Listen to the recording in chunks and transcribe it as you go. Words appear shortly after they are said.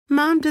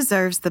Mom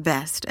deserves the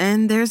best,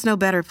 and there's no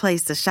better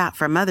place to shop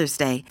for Mother's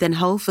Day than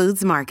Whole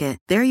Foods Market.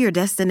 They're your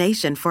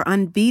destination for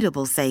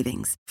unbeatable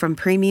savings, from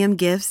premium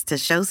gifts to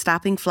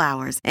show-stopping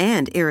flowers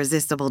and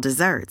irresistible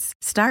desserts.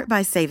 Start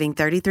by saving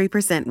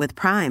 33% with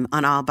Prime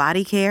on all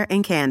body care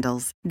and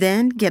candles.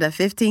 Then get a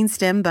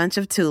 15-stem bunch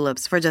of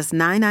tulips for just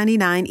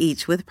 $9.99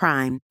 each with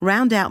Prime.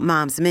 Round out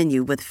Mom's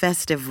menu with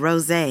festive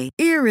rosé,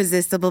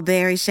 irresistible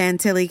berry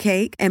chantilly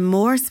cake, and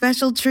more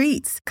special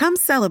treats. Come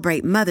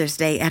celebrate Mother's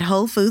Day at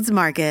Whole Foods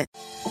Market.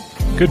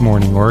 Good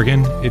morning,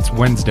 Oregon. It's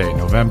Wednesday,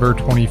 November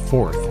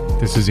 24th.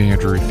 This is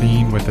Andrew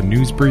Theen with a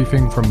news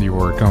briefing from the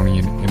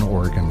Oregonian and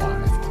Oregon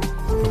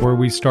Live. Before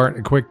we start,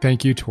 a quick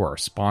thank you to our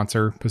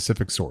sponsor,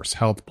 Pacific Source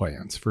Health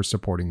Plans, for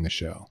supporting the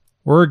show.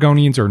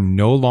 Oregonians are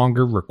no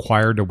longer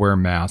required to wear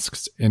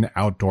masks in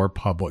outdoor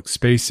public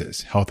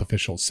spaces, health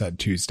officials said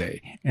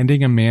Tuesday,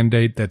 ending a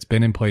mandate that's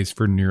been in place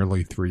for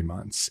nearly 3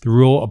 months. The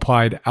rule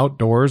applied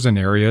outdoors in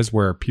areas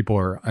where people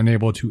are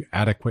unable to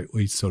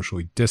adequately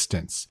socially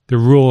distance. The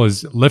rule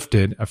is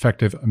lifted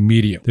effective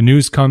immediately. The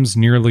news comes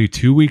nearly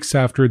 2 weeks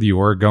after the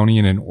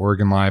Oregonian and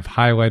Oregon Live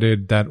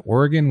highlighted that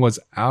Oregon was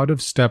out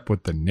of step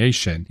with the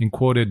nation and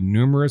quoted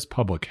numerous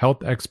public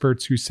health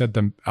experts who said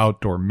the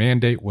outdoor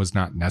mandate was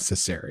not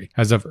necessary.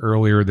 As of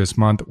earlier this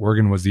month,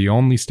 Oregon was the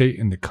only state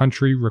in the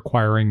country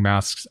requiring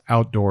masks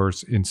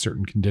outdoors in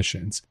certain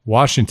conditions.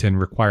 Washington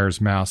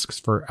requires masks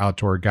for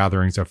outdoor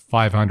gatherings of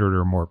 500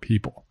 or more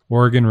people.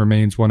 Oregon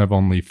remains one of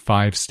only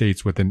 5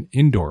 states with an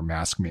indoor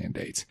mask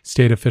mandate.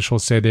 State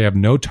officials say they have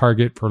no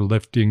target for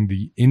lifting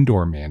the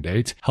indoor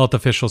mandate. Health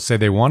officials say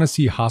they want to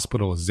see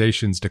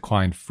hospitalizations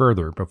decline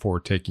further before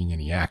taking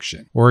any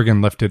action.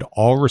 Oregon lifted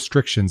all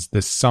restrictions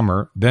this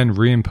summer, then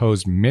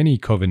reimposed many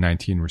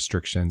COVID-19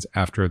 restrictions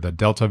after the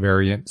Delta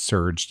variant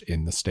surged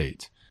in the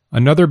state.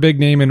 Another big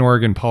name in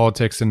Oregon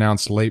politics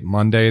announced late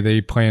Monday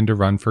they plan to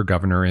run for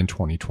governor in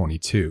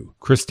 2022.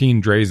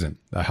 Christine Drazan,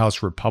 the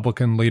House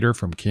Republican leader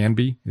from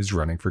Canby, is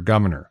running for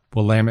governor.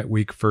 Willamette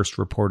Week first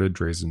reported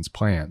Drazan's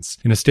plans.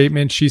 In a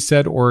statement, she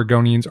said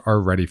Oregonians are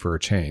ready for a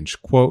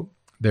change. Quote,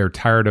 "They're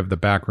tired of the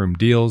backroom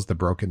deals, the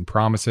broken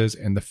promises,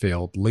 and the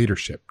failed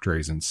leadership,"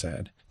 Drazan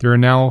said. There are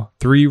now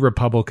 3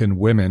 Republican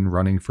women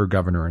running for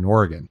governor in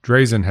Oregon.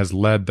 Drazan has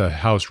led the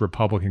House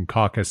Republican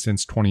caucus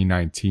since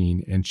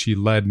 2019, and she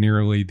led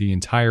nearly the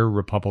entire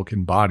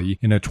Republican body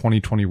in a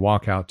 2020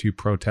 walkout to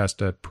protest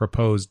a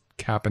proposed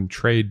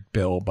cap-and-trade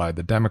bill by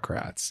the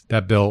Democrats.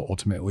 That bill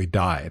ultimately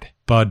died.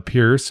 Bud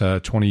Pierce, a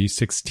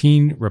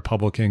 2016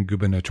 Republican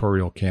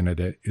gubernatorial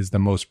candidate, is the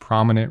most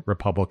prominent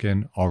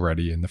Republican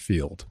already in the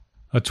field.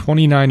 A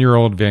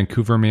 29-year-old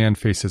Vancouver man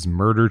faces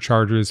murder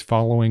charges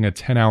following a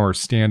 10-hour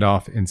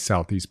standoff in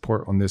southeast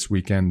Portland this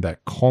weekend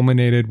that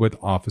culminated with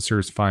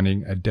officers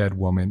finding a dead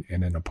woman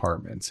in an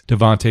apartment.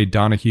 Devontae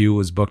Donahue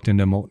was booked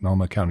into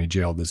Multnomah County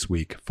Jail this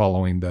week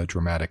following the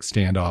dramatic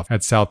standoff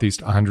at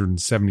southeast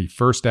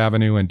 171st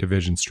Avenue and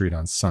Division Street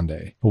on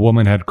Sunday. A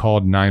woman had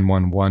called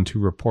 911 to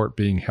report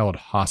being held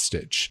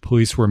hostage.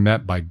 Police were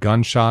met by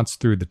gunshots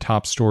through the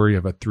top story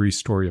of a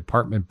 3-story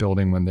apartment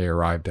building when they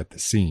arrived at the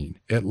scene.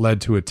 It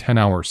led to a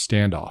 10-hour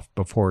standoff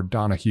before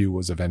Donahue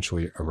was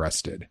eventually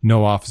arrested.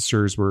 No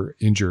officers were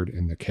injured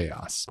in the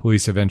chaos.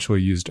 Police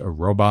eventually used a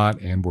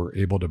robot and were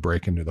able to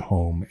break into the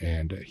home,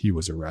 and he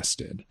was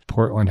arrested.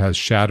 Portland has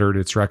shattered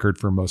its record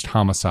for most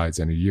homicides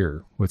in a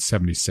year, with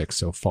 76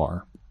 so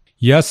far.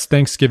 Yes,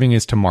 Thanksgiving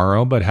is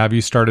tomorrow, but have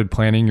you started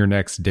planning your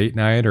next date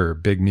night or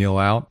big meal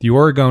out? The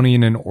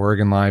Oregonian and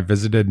Oregon Live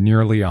visited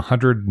nearly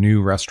 100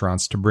 new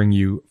restaurants to bring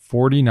you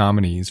 40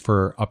 nominees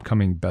for our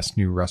upcoming Best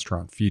New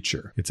Restaurant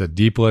feature. It's a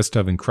deep list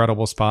of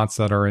incredible spots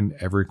that are in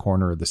every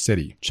corner of the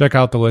city. Check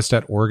out the list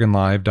at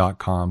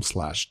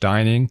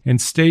OregonLive.com/dining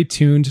and stay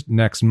tuned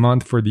next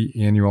month for the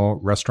annual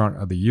Restaurant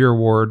of the Year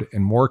Award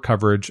and more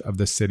coverage of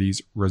the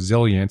city's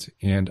resilient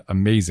and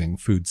amazing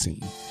food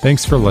scene.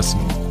 Thanks for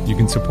listening. You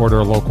can support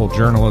our local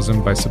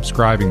journalism by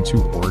subscribing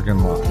to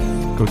Oregon Live.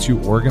 Go to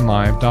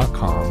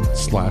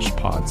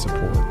OregonLive.com/pod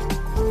support.